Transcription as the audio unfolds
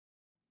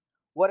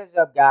What is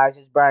up, guys?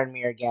 It's Brian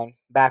Meir again,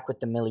 back with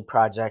the Millie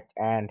Project.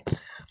 And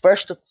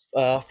first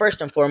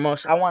and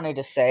foremost, I wanted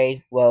to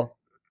say, well,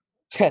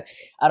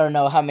 I don't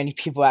know how many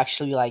people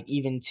actually like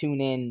even tune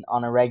in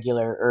on a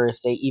regular, or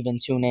if they even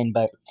tune in,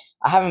 but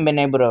I haven't been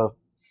able to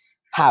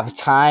have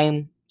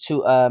time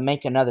to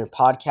make another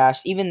podcast,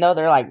 even though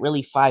they're like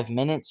really 5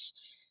 minutes.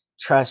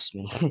 Trust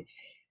me.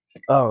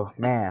 Oh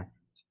man,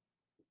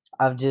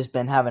 I've just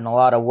been having a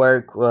lot of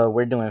work.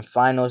 We're doing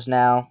finals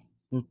now.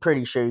 I'm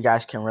pretty sure you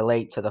guys can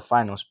relate to the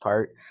finals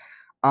part.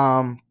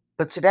 Um,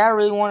 but today I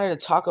really wanted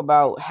to talk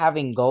about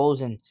having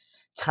goals and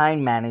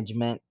time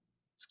management.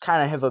 It's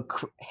kind of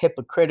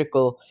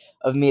hypocritical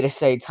of me to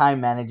say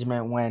time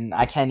management when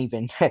I can't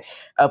even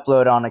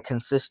upload on a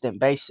consistent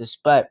basis,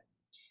 but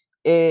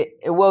it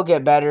will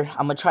get better.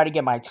 I'm gonna try to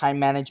get my time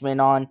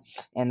management on,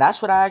 and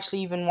that's what I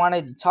actually even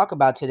wanted to talk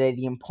about today: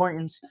 the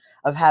importance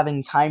of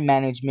having time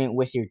management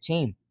with your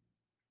team.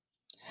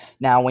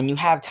 Now, when you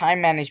have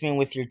time management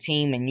with your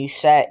team and you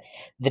set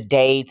the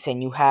dates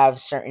and you have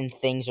certain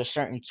things or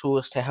certain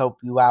tools to help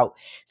you out,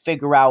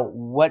 figure out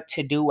what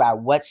to do at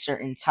what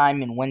certain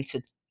time and when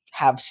to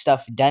have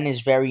stuff done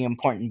is very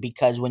important,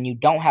 because when you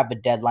don't have a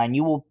deadline,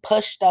 you will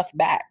push stuff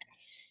back.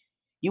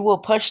 You will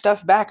push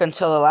stuff back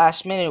until the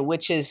last minute,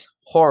 which is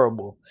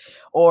horrible.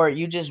 Or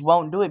you just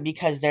won't do it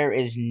because there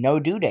is no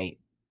due date.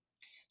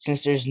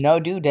 Since there's no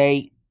due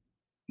date,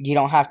 you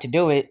don't have to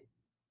do it.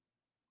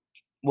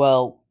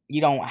 Well,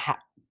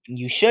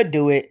 you should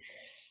do it,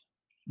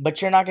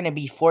 but you're not going to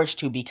be forced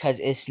to, because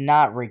it's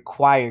not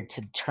required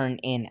to turn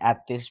in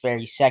at this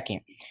very second,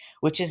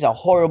 which is a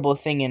horrible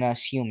thing in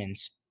us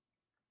humans.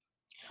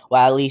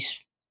 Well, at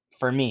least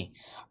for me.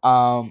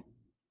 Um,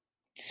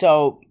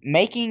 so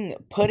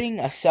putting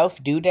a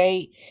self due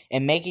date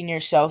and making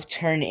yourself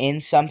turn in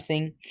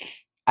something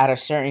at a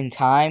certain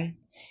time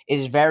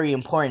is very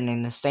important,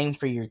 and the same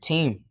for your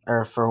team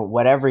or for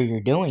whatever you're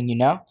doing,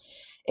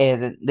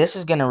 and this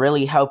is going to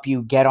really help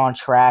you get on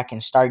track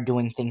and start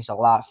doing things a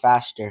lot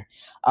faster.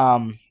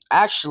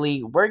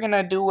 Actually, we're going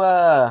to do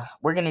a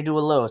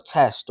little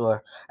test,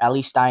 or at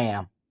least I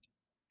am.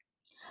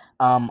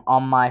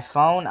 On my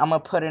phone, I'm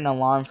going to put an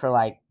alarm for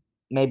like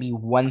maybe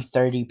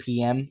 1:30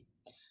 p.m.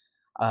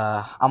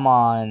 I'm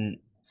on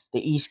the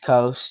East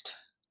Coast.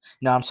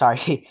 No, I'm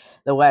sorry,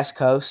 the West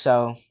Coast,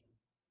 so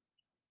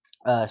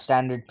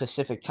standard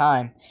Pacific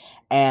time.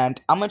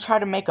 And I'm gonna try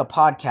to make a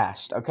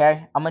podcast.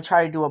 Okay, I'm gonna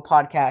try to do a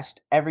podcast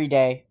every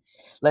day.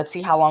 Let's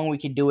see how long we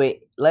can do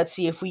it. Let's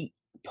see if we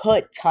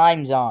put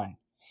times on.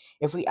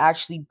 If we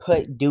actually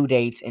put due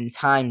dates and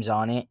times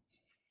on it,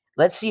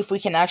 let's see if we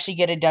can actually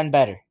get it done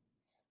better.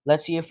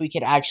 Let's see if we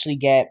could actually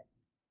get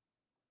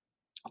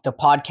the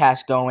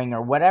podcast going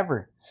or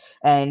whatever.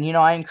 And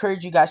I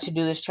encourage you guys to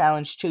do this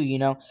challenge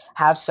too.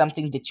 Have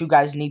something that you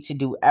guys need to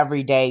do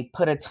every day.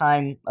 Put a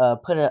time,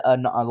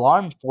 an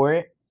alarm for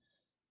it,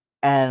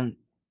 and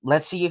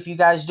let's see if you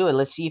guys do it.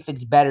 Let's see if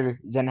it's better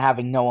than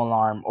having no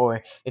alarm,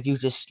 or if you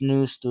just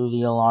snooze through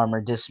the alarm or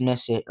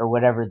dismiss it or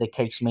whatever the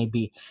case may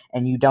be,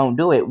 and you don't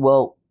do it.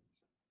 Well,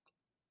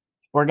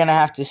 we're gonna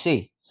have to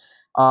see.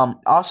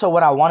 Also,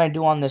 what I want to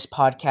do on this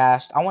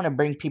podcast, I want to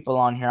bring people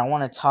on here. I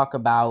want to talk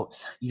about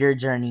your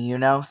journey,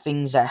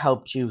 things that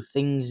helped you,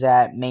 things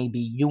that maybe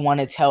you want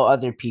to tell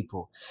other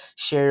people.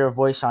 Share your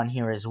voice on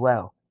here as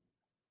well.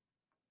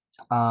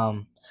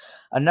 Um,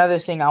 Another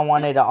thing I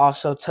wanted to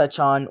also touch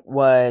on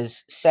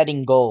was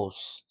setting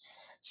goals.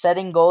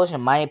 Setting goals,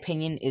 in my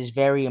opinion, is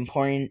very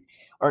important.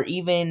 Or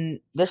even,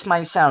 this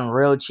might sound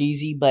real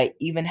cheesy, but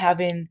even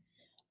having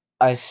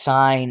a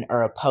sign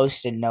or a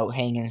post-it note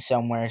hanging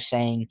somewhere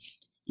saying,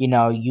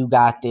 you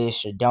got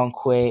this or don't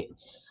quit.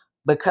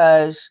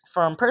 Because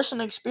from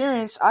personal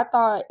experience, I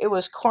thought it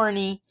was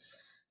corny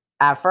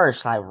at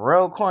first, like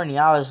real corny.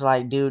 I was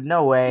like, dude,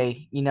 no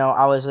way.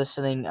 I was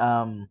listening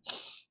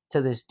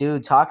to this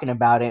dude talking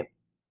about it.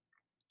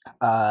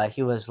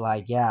 He was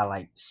like, yeah,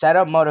 like set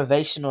up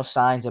motivational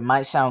signs. It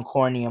might sound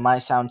corny, it might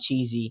sound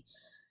cheesy,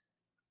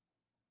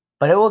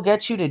 but it will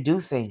get you to do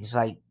things.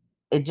 Like,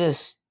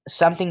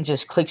 something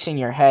just clicks in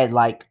your head,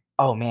 like,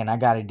 oh man, I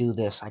got to do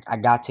this. Like, I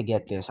got to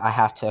get this. I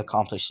have to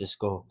accomplish this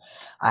goal.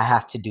 I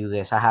have to do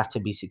this. I have to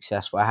be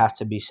successful. I have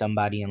to be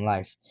somebody in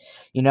life,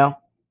 you know?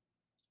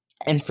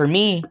 And for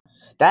me,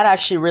 that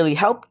actually really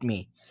helped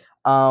me.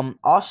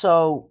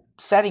 Also,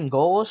 setting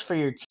goals for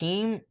your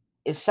team,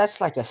 it sets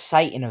like a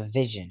sight and a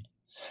vision.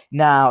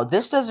 Now,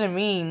 this doesn't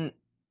mean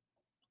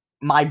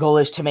my goal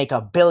is to make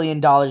 $1 billion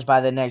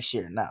by the next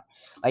year. No.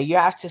 Like, you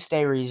have to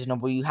stay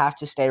reasonable. You have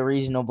to stay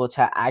reasonable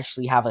to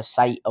actually have a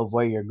sight of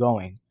where you're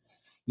going.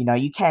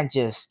 You can't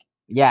just,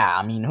 yeah,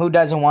 I mean, who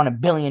doesn't want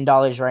 $1 billion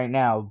right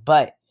now?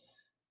 But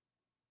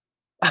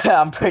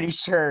I'm pretty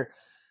sure,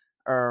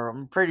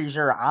 I'm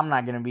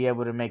not going to be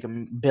able to make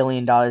 $1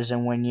 billion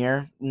in 1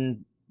 year.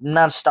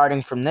 Not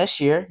starting from this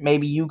year.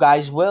 Maybe you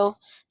guys will,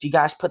 if you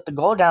guys put the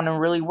goal down and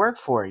really work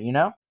for it.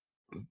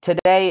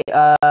 Today,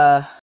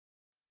 that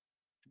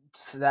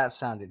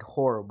sounded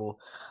horrible.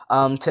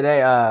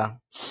 Today,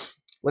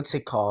 what's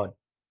it called?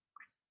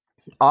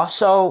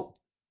 Also,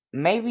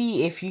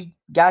 maybe if you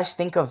guys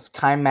think of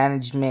time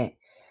management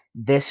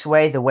This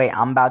way, the way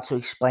I'm about to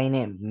explain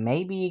it,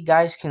 maybe you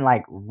guys can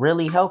like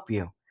really help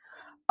you.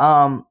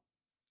 Um,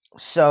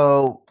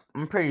 so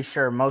I'm pretty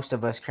sure most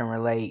of us can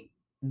relate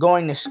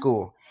going to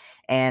school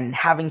and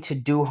having to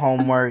do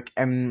homework,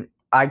 and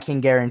I can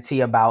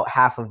guarantee about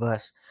half of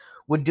us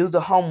would do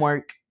the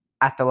homework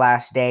at the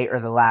last day or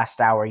the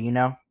last hour,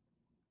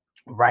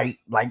 right?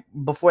 Like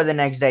before the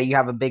next day, you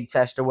have a big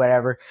test or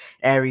whatever,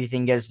 and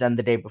everything gets done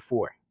the day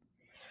before.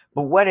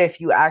 But what if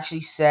you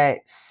actually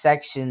set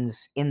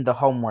sections in the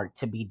homework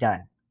to be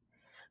done?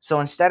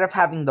 So instead of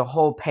having the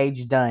whole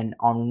page done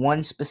on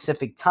one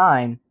specific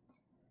time,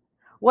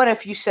 what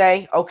if you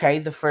say, okay,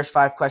 the first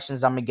 5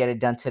 questions, I'm going to get it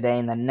done today,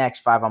 and the next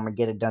 5, I'm going to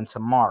get it done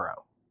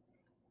tomorrow?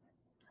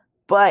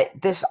 But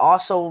this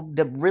also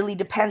really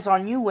depends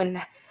on you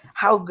and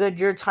how good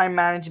your time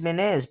management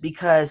is,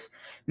 because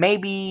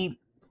maybe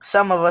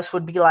some of us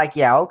would be like,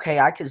 yeah, okay,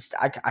 I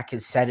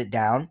could set it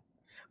down.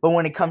 But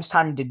when it comes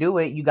time to do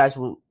it, you guys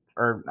will,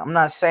 or I'm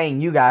not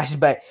saying you guys,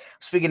 but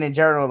speaking in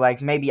general,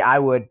 like maybe I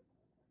would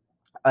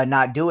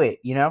not do it.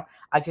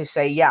 I could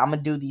say, yeah, I'm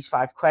gonna do these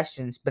 5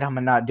 questions, but I'm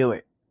gonna not do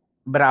it.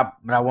 But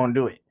I won't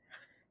do it.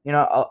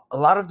 A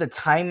lot of the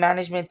time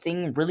management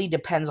thing really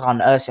depends on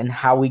us and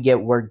how we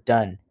get work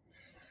done.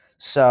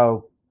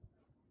 So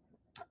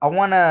I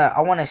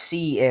wanna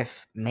see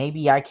if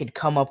maybe I could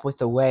come up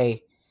with a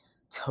way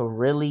to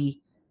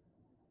really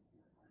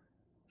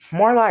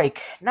more like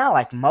not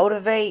like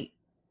motivate,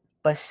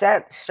 but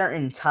set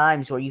certain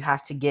times where you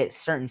have to get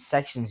certain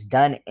sections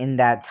done in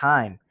that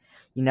time,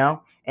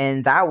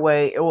 and that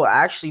way it will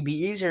actually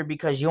be easier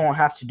because you won't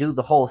have to do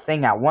the whole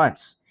thing at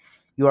once.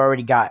 You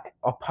already got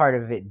a part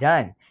of it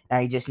done. Now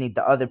you just need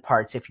the other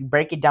parts. If you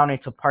break it down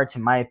into parts,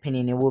 in my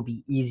opinion, it will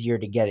be easier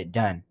to get it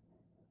done.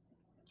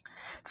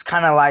 It's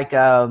kind of like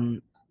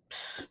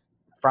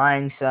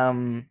frying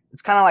some.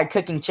 It's kind of like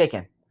cooking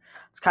chicken.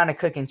 It's kind of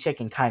cooking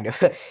chicken, kind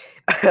of.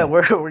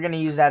 we're gonna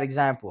use that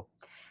example.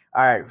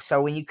 All right,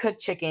 so when you cook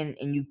chicken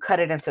and you cut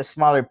it into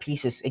smaller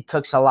pieces, it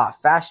cooks a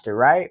lot faster,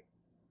 right?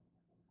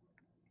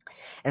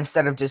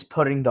 Instead of just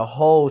putting the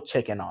whole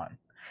chicken on.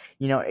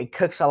 It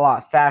cooks a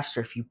lot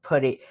faster if you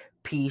put it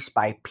piece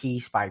by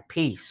piece by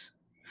piece.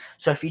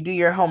 So if you do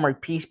your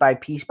homework piece by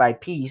piece by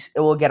piece,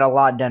 it will get a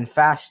lot done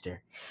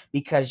faster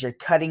because you're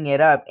cutting it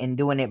up and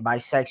doing it by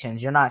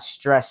sections. You're not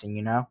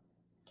stressing.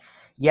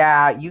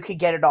 Yeah, you could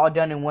get it all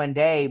done in one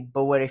day,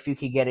 but what if you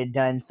could get it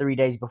done 3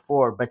 days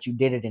before, but you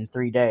did it in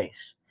 3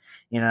 days?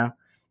 You know,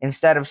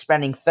 instead of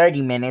spending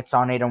 30 minutes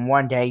on it in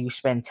one day, you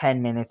spend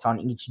 10 minutes on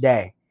each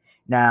day.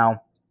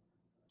 Now,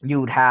 you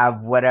would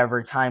have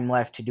whatever time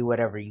left to do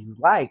whatever you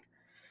like.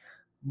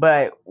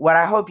 But what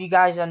I hope you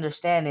guys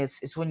understand is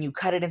when you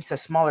cut it into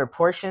smaller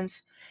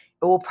portions,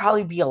 it will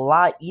probably be a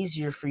lot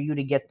easier for you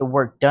to get the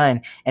work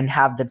done and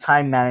have the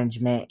time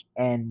management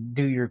and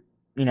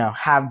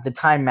have the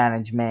time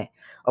management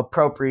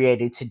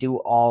appropriated to do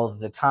all of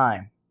the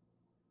time.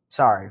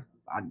 Sorry,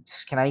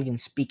 can I even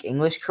speak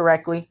English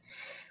correctly?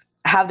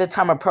 Have the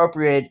time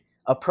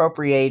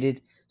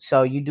appropriated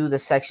so you do the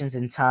sections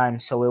in time,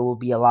 so it will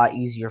be a lot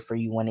easier for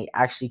you when it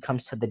actually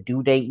comes to the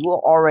due date. You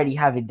will already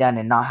have it done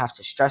and not have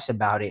to stress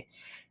about it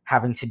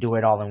having to do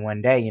it all in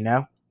one day.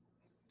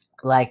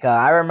 Like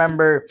I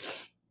remember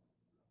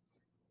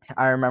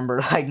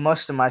like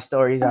most of my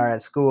stories are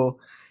at school,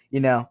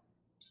 you know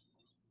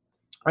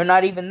or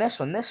not even this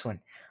one.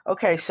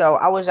 Okay, so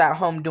I was at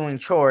home doing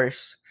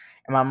chores,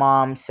 and my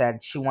mom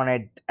said she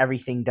wanted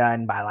everything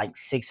done by like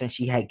 6 when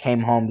she had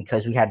came home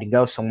because we had to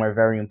go somewhere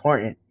very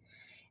important.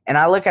 And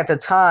I look at the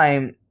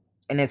time,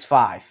 and it's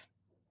 5.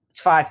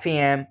 It's 5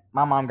 p.m.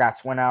 My mom got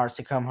 20 hours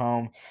to come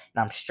home,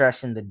 and I'm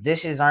stressing. The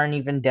dishes aren't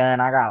even done.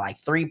 I got like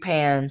 3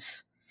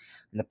 pans,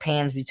 and the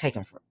pans be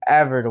taking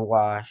forever to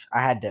wash.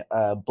 I had to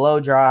not blow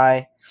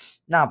dry.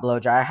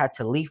 I had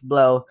to leaf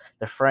blow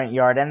the front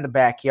yard and the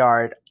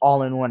backyard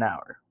all in 1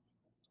 hour.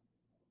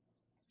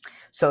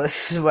 So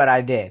this is what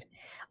I did.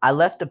 I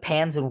left the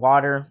pans in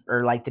water,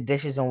 or like the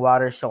dishes in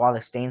water, so all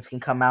the stains can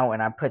come out,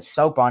 and I put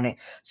soap on it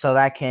so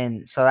that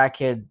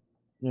could,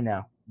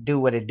 do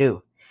what it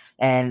do.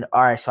 And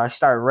all right, so I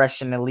started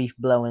rushing the leaf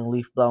blowing,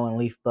 leaf blowing,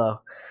 leaf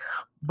blow.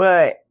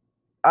 But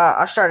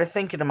I started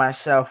thinking to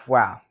myself,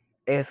 wow,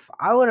 if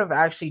I would have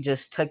actually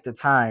just took the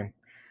time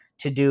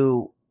to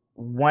do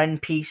one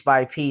piece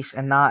by piece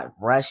and not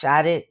rush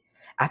at it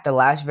at the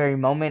last very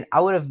moment, I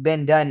would have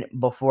been done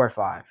before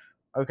 5.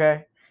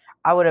 Okay?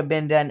 I would have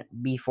been done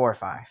before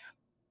 5.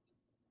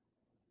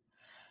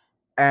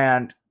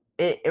 And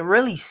it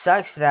really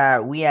sucks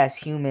that we as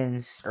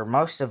humans, or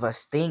most of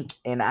us, think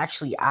and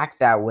actually act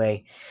that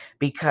way,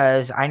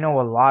 because I know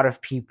a lot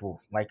of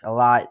people, like a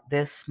lot.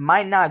 This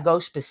might not go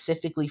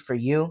specifically for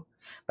you,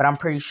 but I'm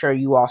pretty sure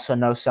you also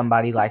know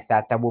somebody like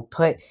that will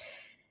put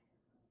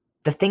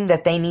the thing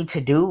that they need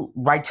to do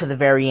right to the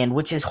very end,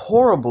 which is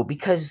horrible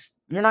because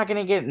you're not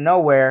going to get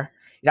nowhere.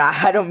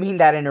 I don't mean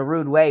that in a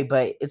rude way,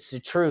 but it's the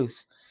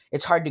truth.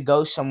 It's hard to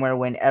go somewhere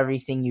when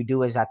everything you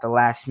do is at the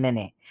last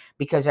minute,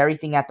 because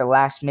everything at the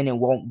last minute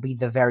won't be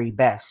the very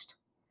best,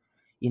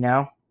 you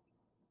know?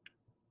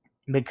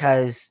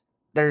 Because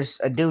there's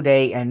a due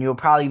date and you'll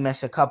probably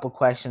miss a couple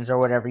questions or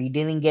whatever. You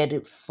didn't get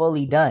it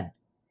fully done.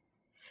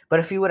 But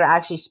if you would have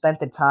actually spent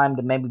the time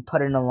to maybe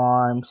put an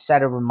alarm,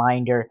 set a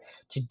reminder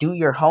to do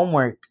your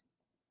homework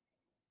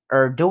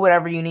or do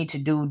whatever you need to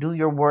do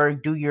your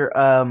work, do your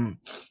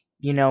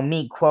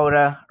meet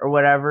quota or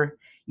whatever.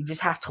 You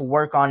just have to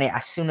work on it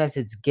as soon as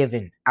it's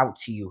given out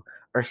to you,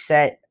 or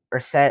set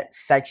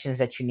sections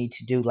that you need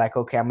to do. Like,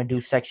 okay, I'm gonna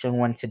do section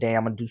 1 today,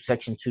 I'm gonna do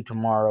section 2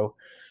 tomorrow.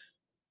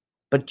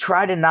 But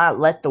try to not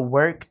let the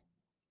work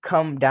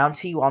come down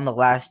to you on the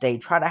last day.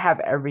 Try to have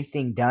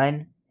everything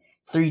done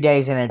 3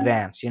 days in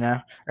advance,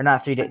 or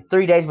not 3 days,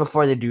 3 days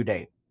before the due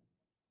date.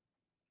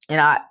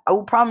 And I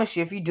will promise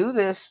you, if you do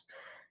this,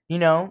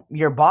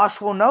 your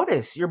boss will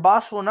notice. Your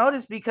boss will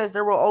notice because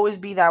there will always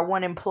be that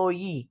one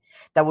employee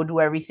that will do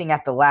everything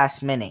at the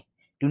last minute.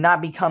 Do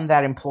not become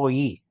that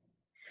employee,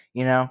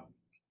 you know?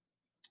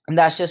 And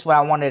that's just what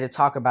I wanted to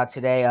talk about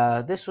today.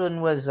 This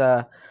one was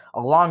a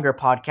longer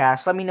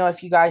podcast. Let me know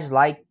if you guys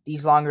like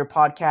these longer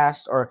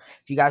podcasts or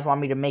if you guys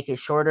want me to make it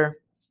shorter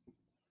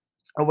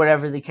or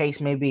whatever the case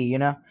may be,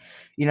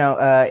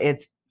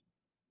 it's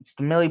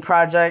the Millie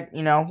Project.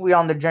 We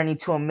on the journey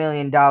to $1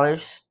 million.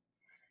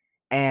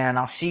 And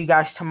I'll see you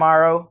guys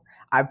tomorrow.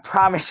 I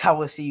promise I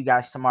will see you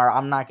guys tomorrow.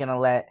 I'm not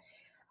gonna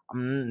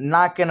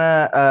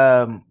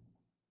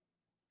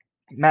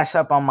mess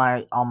up on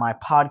my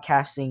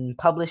podcasting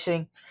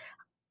publishing.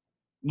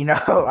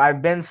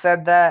 I've been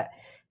said that,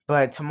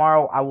 but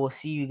tomorrow I will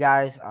see you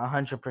guys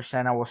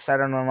 100%. I will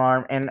set an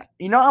alarm, and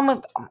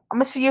I'm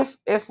gonna see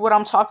if what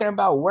I'm talking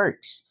about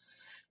works.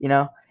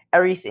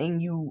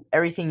 Everything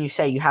you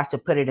say, you have to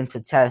put it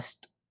into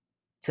test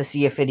to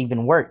see if it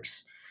even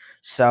works.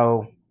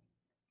 So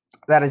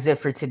that is it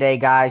for today,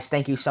 guys.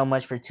 Thank you so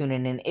much for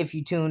tuning in. If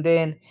you tuned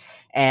in,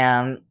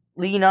 and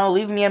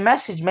leave me a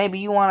message. Maybe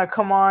you want to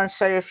come on,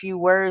 say a few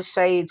words,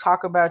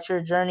 talk about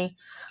your journey.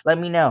 Let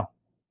me know.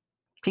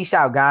 Peace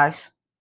out, guys.